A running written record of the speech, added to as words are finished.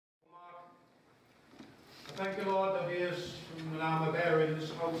Thank you, Lord, that he is an armour bearer in this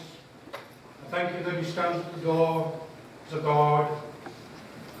house. I thank you that he stands at the door as a guard.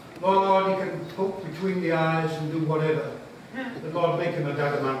 Lord, he can poke between the eyes and do whatever. But Lord, make him a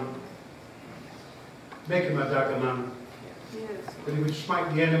dagger man. Make him a dagger man. Yes. That he would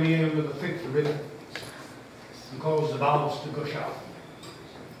smite the enemy under the feet of the river and cause the valves to gush out.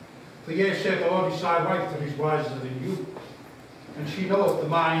 For yea, saith the Lord, his wife that is wiser than you, and she knoweth the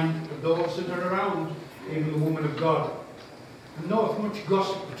mind of those that are around, even the woman of God, and knoweth much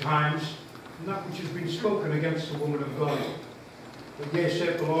gossip at times, and that which has been spoken against the woman of God. But yea,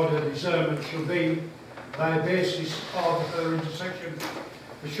 saith the Lord, her discernment shall be thy basis of her intercession.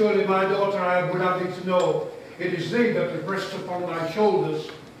 For surely, my daughter, I would have thee to know, it is thee that rests upon thy shoulders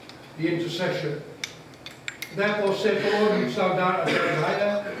the intercession. Therefore, saith the Lord, which thou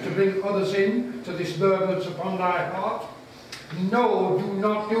desire to bring others in to this burden that's upon thy heart? No, do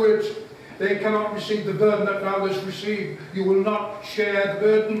not do it. They cannot receive the burden that thou hast received. You will not share the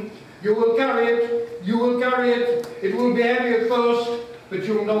burden. You will carry it. You will carry it. It will be heavy at first, but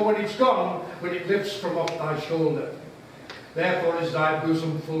you will know when it's gone, when it lifts from off thy shoulder. Therefore is thy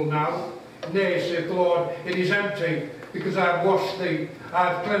bosom full now? Nay, saith the Lord, it is empty, because I have washed thee,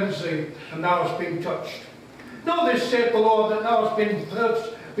 I have cleansed thee, and thou hast been touched. Know this, saith the Lord, that thou hast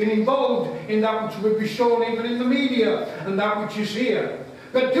been involved in that which will be shown even in the media, and that which is here.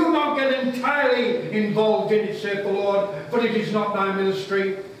 But do not get entirely involved in it, saith the Lord, for it is not thy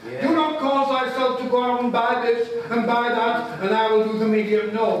ministry. Yeah. Do not cause thyself to go out and buy this and buy that, and I will do the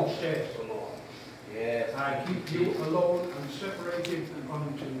media. No, saith the Lord. Yes. I keep you alone and separated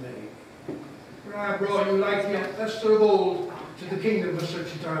unto me. For I brought you like the Esther of old to the kingdom for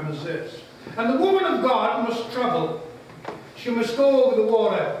such a time as this. And the woman of God must travel. She must go over the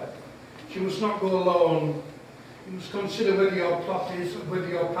water. She must not go alone. You must consider whether your plot is, whether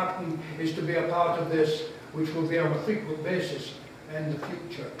your pattern is to be a part of this, which will be on a frequent basis in the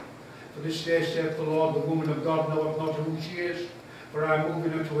future. For this day, saith the Lord, the woman of God knoweth not who she is, for I am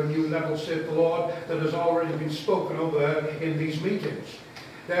moving her to a new level, saith the Lord, that has already been spoken over her in these meetings.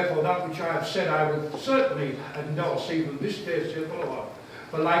 Therefore, that which I have said I will certainly endorse even this day, saith the Lord.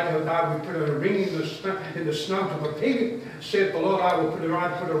 For like I would put a ring in the snout of a pig, saith the Lord,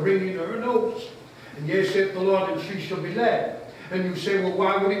 I put a ring in her nose. And yea, saith the Lord, and she shall be led. And you say, well,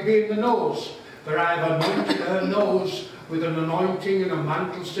 why would it be in the nose? For I have anointed her nose with an anointing and a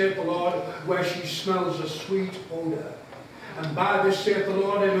mantle, saith the Lord, where she smells a sweet odour. And by this, saith the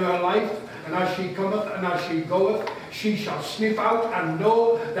Lord, in her life, and as she cometh and as she goeth, she shall sniff out and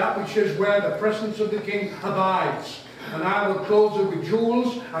know that which is where the presence of the King abides. And I will clothe her with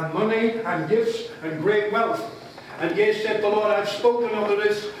jewels and money and gifts and great wealth. And yea, saith the Lord, I've spoken of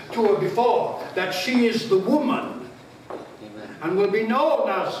this to her before, that she is the woman, and will be known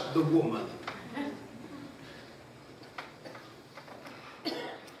as the woman.